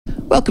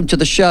Welcome to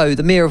the show,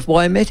 the Mayor of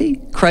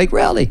Waimate, Craig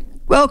Rowley.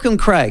 Welcome,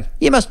 Craig.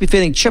 You must be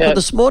feeling chipper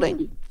this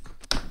morning.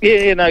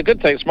 Yeah, no,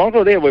 good, thanks,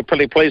 Michael. Yeah, we're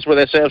pretty pleased with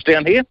ourselves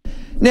down here.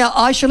 Now,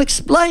 I shall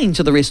explain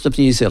to the rest of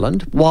New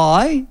Zealand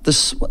why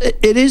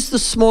it is the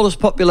smallest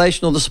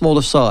population or the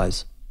smallest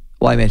size,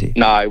 Waimate.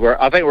 No,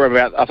 I think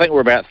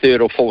we're about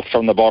third or fourth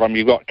from the bottom.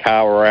 You've got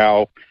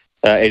Kawerau,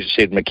 as you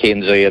said,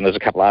 Mackenzie, and there's a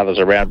couple of others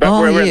around. But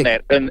we're in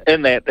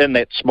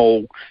that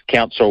small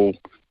council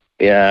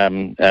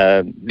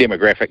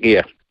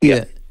demographic.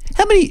 Yeah.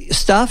 How many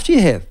staff do you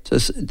have,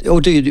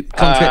 or do you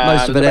contract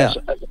most of it out?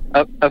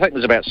 I think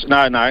there's about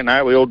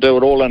no. We all do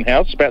it all in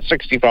house. About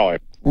 65.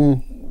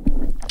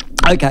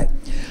 Okay.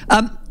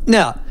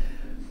 Now,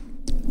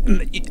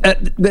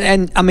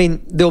 and I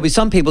mean, there'll be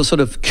some people sort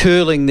of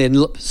curling their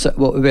lips at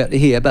what we're about to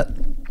hear, but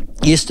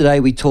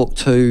yesterday we talked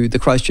to the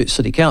Christchurch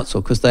City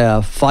Council because they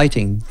are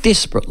fighting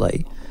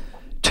desperately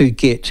to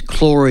get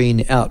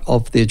chlorine out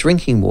of their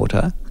drinking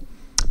water.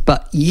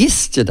 But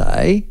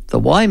yesterday, the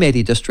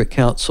Waimate District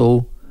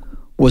Council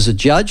was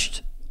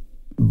adjudged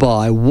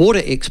by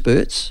water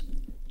experts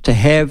to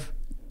have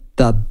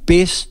the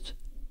best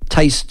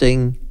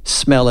tasting,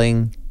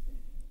 smelling,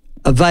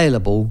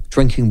 available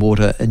drinking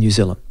water in New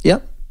Zealand.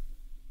 Yep.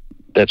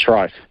 That's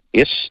right.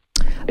 Yes.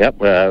 Yep.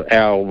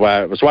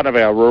 It was one of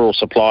our rural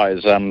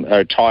suppliers,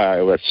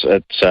 Otaio.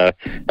 It's a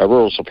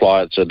rural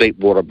supplier. It's a deep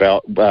water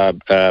bore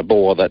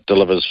that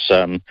delivers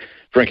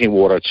drinking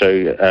water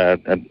to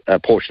a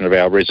portion of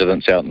our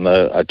residents out in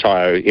the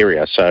Otaio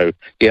area. So,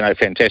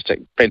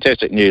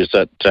 fantastic news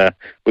that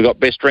we got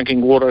best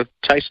drinking water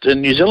taste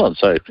in New Zealand.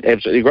 So,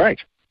 absolutely great.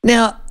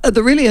 Now,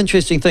 the really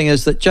interesting thing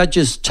is that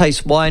judges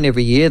taste wine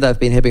every year. They've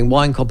been having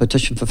wine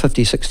competition for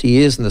 50, 60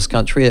 years in this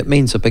country. It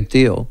means a big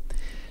deal.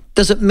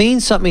 Does it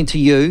mean something to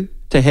you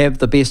to have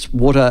the best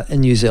water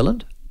in New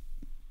Zealand?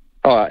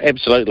 Oh,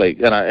 absolutely.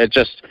 It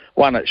just,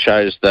 one, it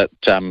shows that,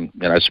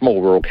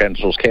 small rural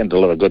councils can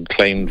deliver good,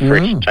 clean,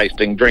 fresh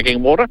tasting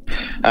drinking water.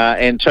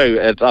 And two,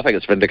 I think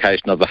it's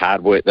vindication of the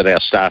hard work that our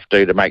staff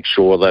do to make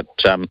sure that,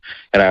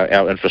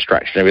 our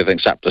infrastructure and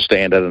everything's up to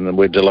standard and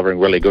we're delivering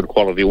really good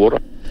quality water.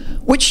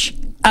 Which,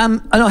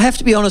 and I have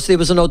to be honest, there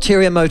was an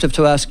ulterior motive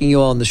to asking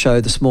you on the show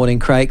this morning,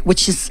 Craig,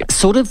 which is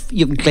sort of,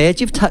 I'm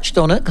glad you've touched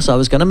on it because I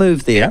was going to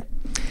move there. Yeah.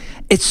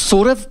 It's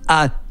sort of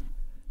a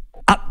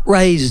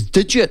upraised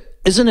digit,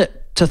 isn't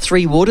it, to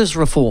Three Waters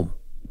reform?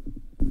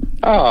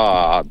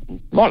 Oh,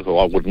 Michael,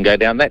 I wouldn't go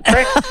down that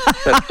track.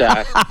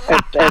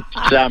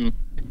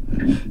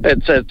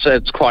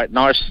 It's quite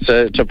nice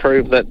to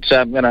prove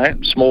that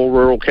small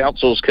rural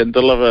councils can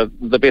deliver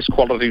the best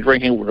quality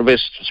drinking water, the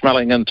best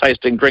smelling and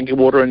tasting drinking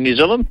water in New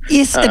Zealand.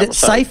 Yes, and it's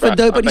safe and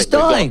nobody's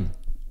dying.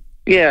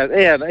 Yeah,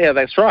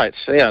 that's right.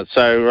 Yeah,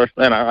 so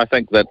I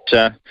think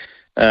that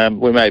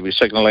we may be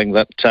signalling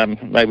that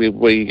maybe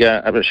we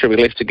should be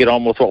left to get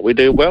on with what we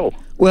do well.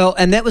 Well,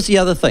 and that was the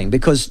other thing,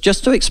 because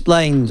just to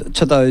explain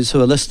to those who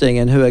are listening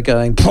and who are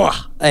going,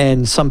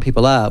 and some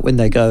people are when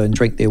they go and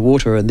drink their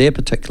water in their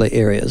particular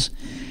areas,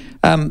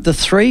 there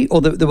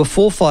were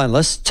four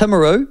finalists: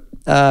 Timaru,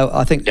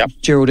 I think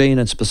Geraldine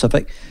in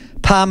specific,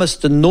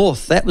 Palmerston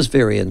North, that was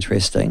very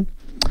interesting,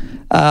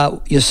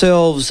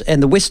 yourselves,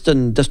 and the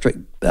Western District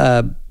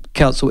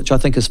Council, which I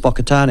think is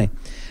Whakatane.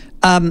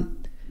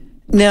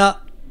 Now,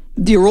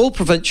 you're all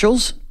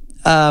provincials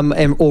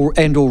and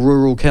or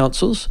rural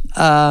councils.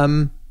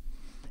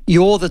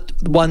 You're the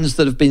ones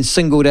that have been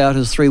singled out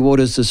as Three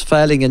Waters as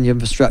failing in your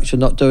infrastructure,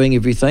 not doing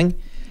everything.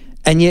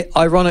 And yet,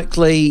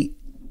 ironically,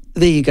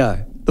 there you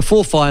go. The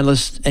four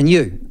finalists and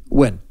you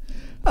win.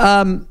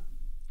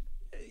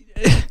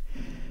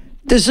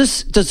 Does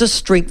this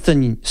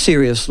strengthen,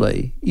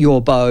 seriously,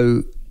 your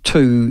bow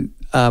to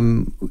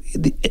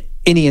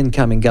any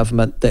incoming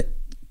government that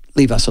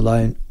leave us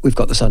alone, we've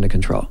got this under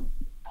control?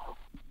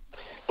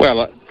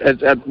 Well,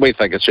 we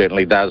think it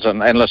certainly does. And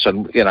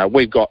listen,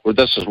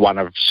 this is one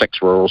of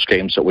 6 rural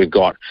schemes that we've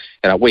got.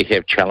 We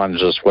have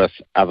challenges with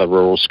other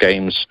rural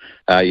schemes.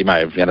 You may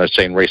have,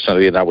 seen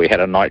recently, we had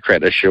a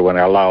nitrate issue in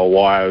our Lower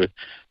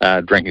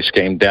Waio drinking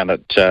scheme down by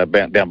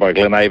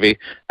Glenavy.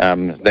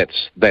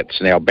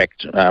 That's now back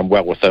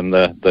well within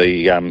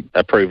the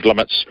approved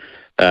limits.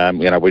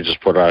 We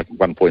just put a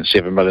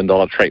 $1.7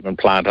 million treatment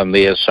plant in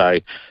there. So,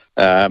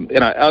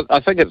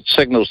 I think it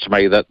signals to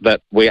me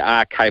that we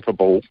are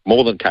capable,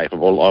 more than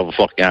capable, of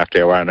looking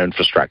after our own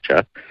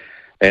infrastructure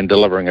and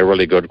delivering a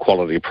really good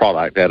quality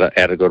product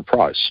at a good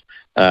price.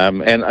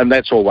 And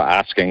that's all we're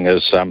asking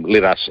is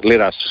let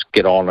us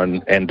get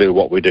on and do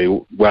what we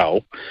do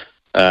well,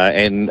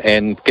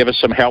 and give us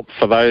some help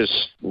for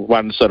those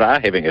ones that are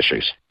having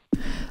issues.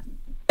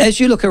 As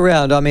you look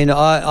around, I mean,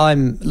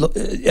 I'm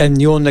in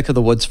your neck of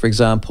the woods, for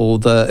example,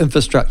 the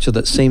infrastructure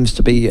that seems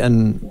to be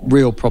in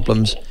real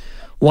problems.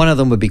 One of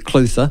them would be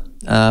Clutha,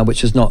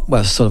 which is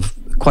sort of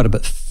quite a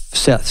bit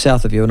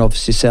south of you, and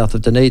obviously south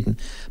of Dunedin.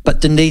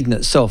 But Dunedin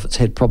itself, it's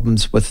had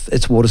problems with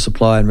its water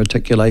supply and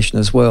reticulation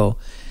as well.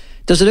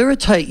 Does it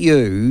irritate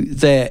you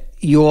that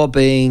you're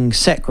being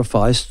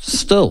sacrificed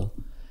still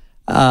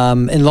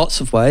in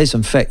lots of ways.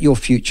 In fact, your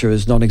future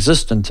is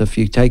non-existent if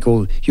you take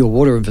all your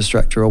water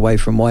infrastructure away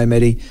from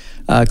Waimate,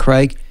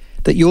 Craig,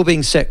 that you're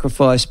being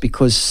sacrificed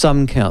because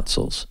some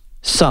councils,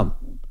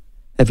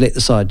 have let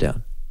the side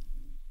down.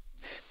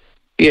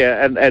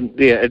 Yeah, and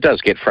it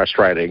does get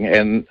frustrating.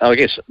 And I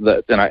guess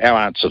our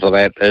answer to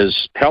that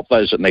is help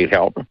those that need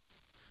help.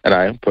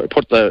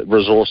 Put the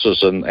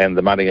resources and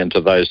the money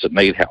into those that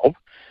need help.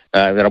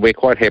 We're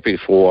quite happy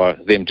for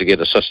them to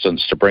get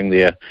assistance to bring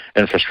their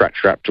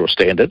infrastructure up to a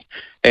standard.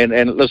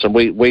 And listen,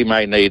 we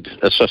may need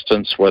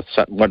assistance with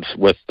some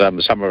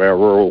of our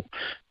rural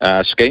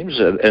schemes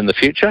in the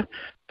future.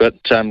 But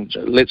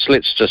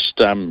let's just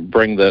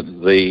bring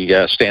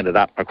the standard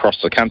up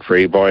across the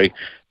country by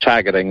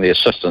targeting the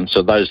assistance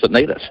of those that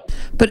need it.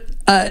 But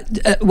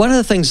one of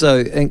the things,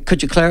 though, and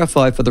could you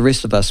clarify for the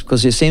rest of us,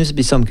 because there seems to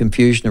be some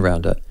confusion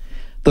around it,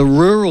 the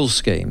rural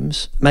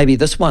schemes, maybe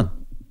this one,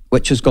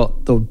 which has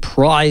got the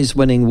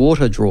prize-winning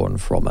water drawn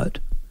from it,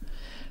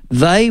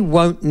 they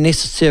won't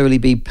necessarily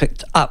be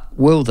picked up,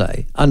 will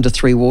they, under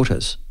Three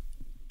Waters?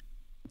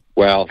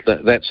 Well,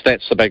 that's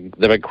the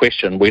big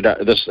question. We don't.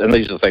 And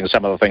these are the things.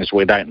 Some of the things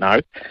we don't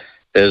know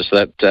is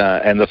that,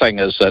 and the thing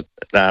is that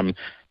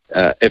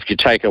if you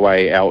take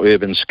away our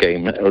urban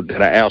scheme,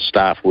 our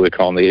staff work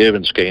on the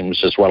urban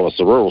schemes as well as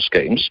the rural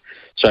schemes.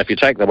 So if you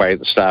take away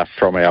the staff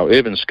from our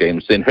urban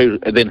schemes, then who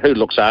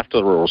looks after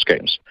the rural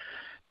schemes?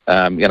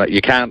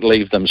 You can't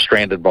leave them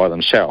stranded by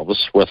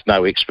themselves with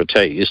no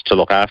expertise to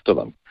look after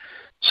them.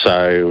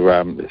 So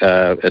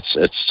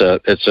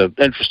it's an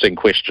interesting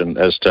question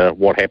as to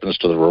what happens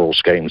to the rural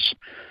schemes.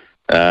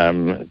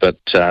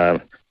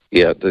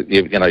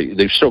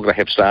 You've still got to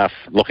have staff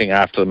looking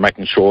after them,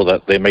 making sure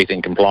that they're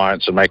meeting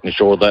compliance and making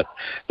sure that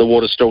the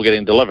water's still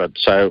getting delivered.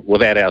 So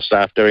without our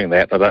staff doing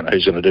that, I don't know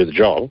who's going to do the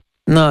job.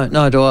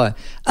 No, do I.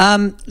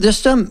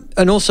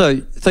 And also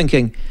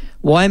thinking,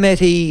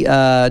 Waimate,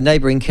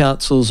 neighbouring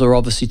councils are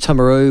obviously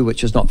Timaru,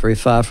 which is not very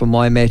far from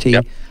Waimate.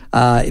 Yep.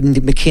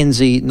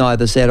 Mackenzie,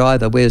 neither's that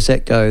either. Where does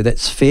that go?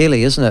 That's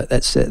Fairlie, isn't it?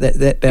 That's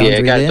that boundary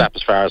there. Yeah, it goes up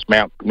as far as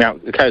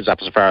It goes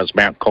up as far as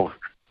Mount Cook.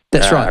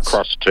 That's right.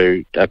 Across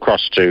to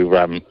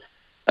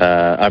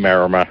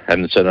Omarama,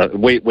 and so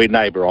we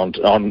neighbour on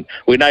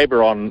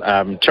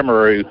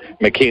Timaru,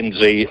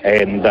 Mackenzie,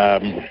 and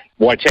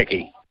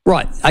Waitaki.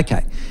 Right.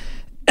 Okay.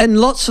 In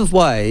lots of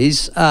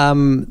ways,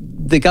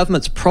 the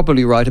government's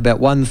probably right about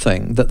one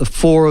thing, that the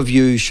four of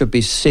you should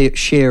be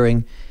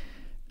sharing,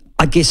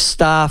 I guess,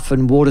 staff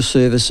and water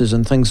services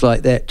and things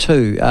like that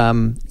too.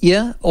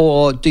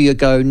 Or do you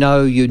go,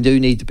 no, you do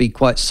need to be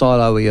quite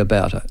silo-y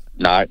about it?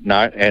 No,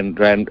 and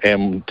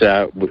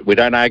we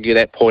don't argue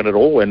that point at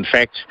all. In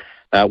fact,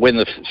 when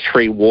the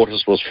Three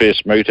Waters was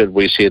first mooted,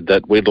 we said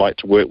that we'd like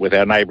to work with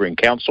our neighbouring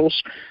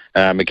councils,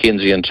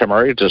 Mackenzie and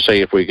Timaru, to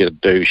see if we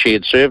could do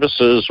shared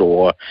services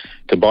or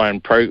combine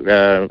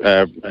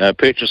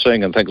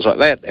purchasing and things like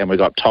that, and we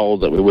got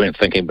told that we weren't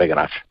thinking big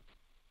enough.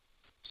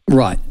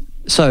 Right.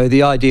 So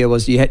the idea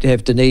was you had to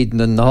have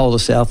Dunedin and the whole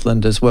of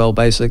Southland as well,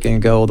 basically,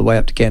 and go all the way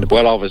up to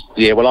Canterbury. Well,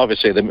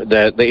 obviously,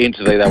 the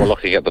entity they were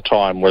looking at the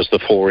time was the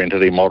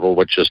 4-entity model,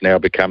 which has now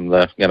become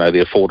the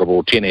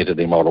affordable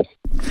 10-entity model.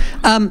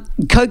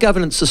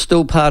 Co-governance is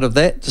still part of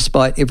that,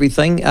 despite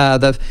everything.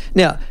 And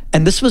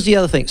this was the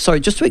other thing. Sorry,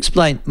 just to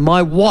explain,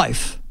 my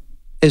wife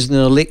is an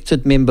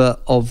elected member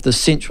of the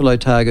Central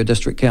Otago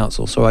District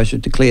Council, so I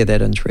should declare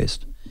that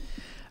interest.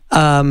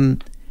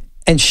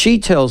 And she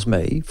tells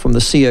me, from the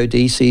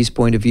CODC's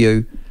point of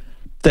view,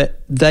 that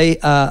they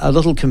are a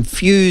little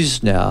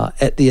confused now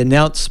at the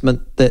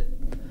announcement that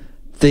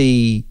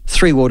the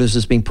Three Waters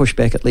has been pushed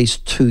back at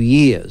least 2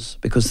 years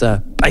because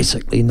they're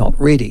basically not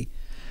ready.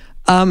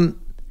 And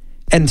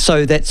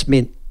so that's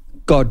meant,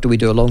 God, do we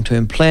do a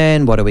long-term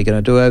plan? What are we going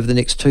to do over the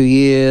next 2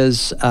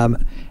 years?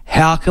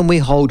 How can we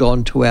hold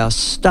on to our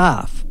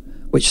staff,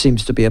 which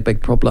seems to be a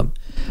big problem?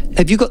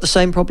 Have you got the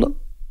same problem?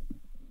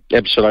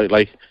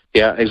 Absolutely.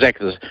 Yeah,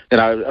 exactly.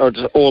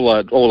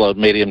 All a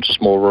medium to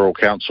small rural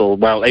council.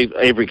 Well,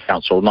 every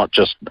council, not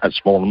just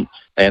small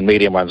and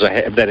medium ones,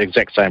 have that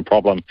exact same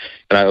problem.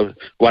 1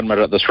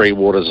 minute the Three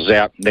Waters is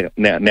out,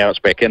 now it's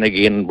back in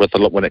again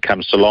when it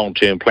comes to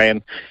long-term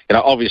plan.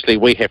 Obviously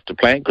we have to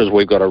plan because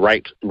we've got a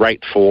rate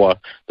for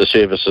the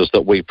services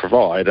that we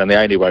provide, and the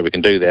only way we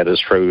can do that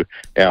is through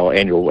our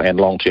annual and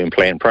long-term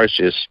plan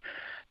process.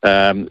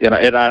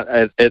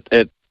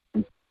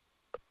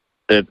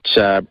 It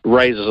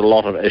raises a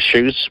lot of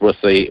issues with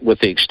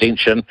the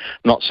extension.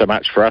 Not so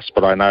much for us,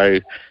 but I know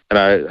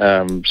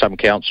some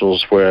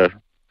councils were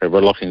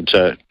looking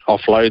to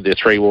offload their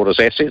Three Waters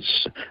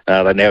assets.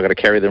 They're now going to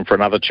carry them for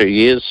another 2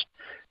 years.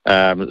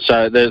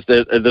 So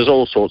there's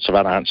all sorts of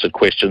unanswered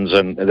questions,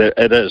 and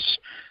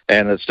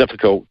it's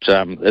difficult.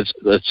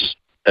 It's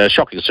a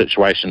shocking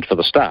situation for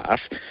the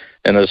staff.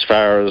 And as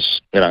far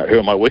as who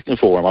am I working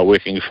for? Am I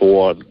working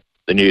for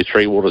the new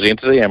Three Waters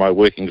entity? Am I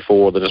working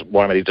for the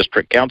Waimate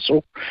District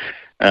Council?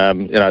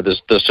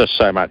 There's just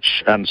so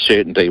much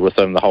uncertainty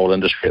within the whole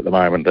industry at the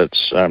moment.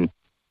 It's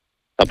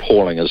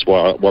appalling as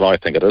well, what I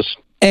think it is.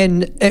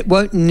 And it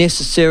won't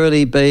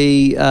necessarily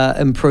be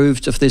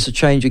improved if there's a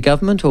change of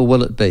government, or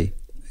will it be,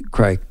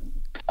 Craig?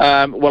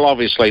 Well,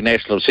 obviously,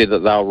 National have said that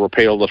they'll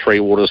repeal the Three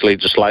Waters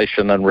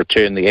legislation and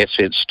return the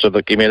assets to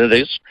the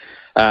communities.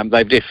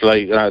 They've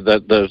definitely,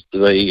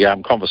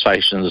 the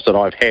conversations that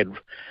I've had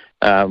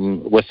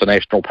with the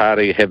National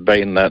Party have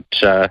been that,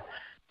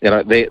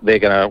 they're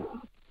going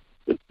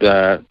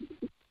to,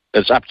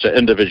 it's up to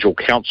individual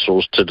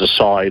councils to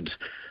decide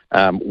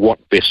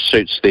what best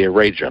suits their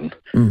region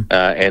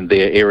and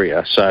their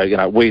area.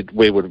 So,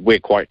 we're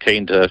quite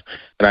keen to,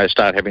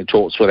 start having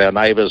talks with our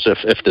neighbours.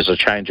 If there's a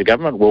change of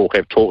government, we'll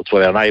have talks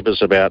with our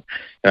neighbours about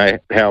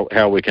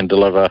how we can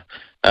deliver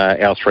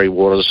our Three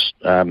Waters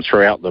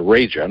throughout the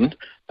region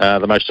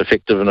the most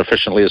effective and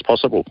efficiently as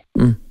possible.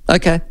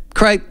 Okay.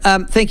 Craig,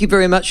 thank you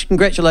very much.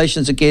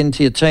 Congratulations again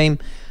to your team.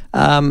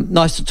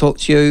 Nice to talk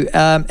to you.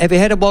 Have you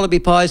had a wallaby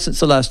pie since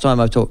the last time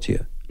I talked to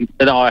you?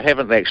 No, I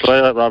haven't actually.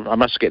 I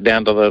must get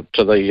down to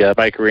the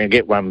bakery and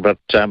get one, but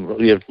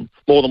you're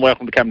more than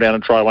welcome to come down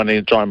and try one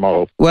anytime,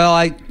 Michael. Well,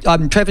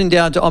 I'm travelling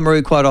down to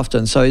Oamaru quite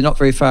often, so you're not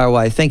very far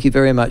away. Thank you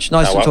very much.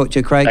 Nice to talk to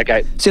you, Craig.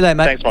 Okay. See you later,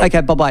 mate. Thanks, Mike. Okay,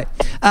 bye-bye.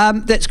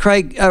 That's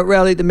Craig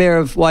Rowley, the Mayor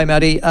of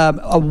Waimate.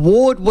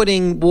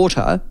 Award-winning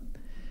water,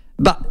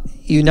 but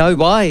you know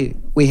why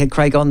we had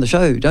Craig on the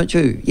show, don't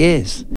you? Yes.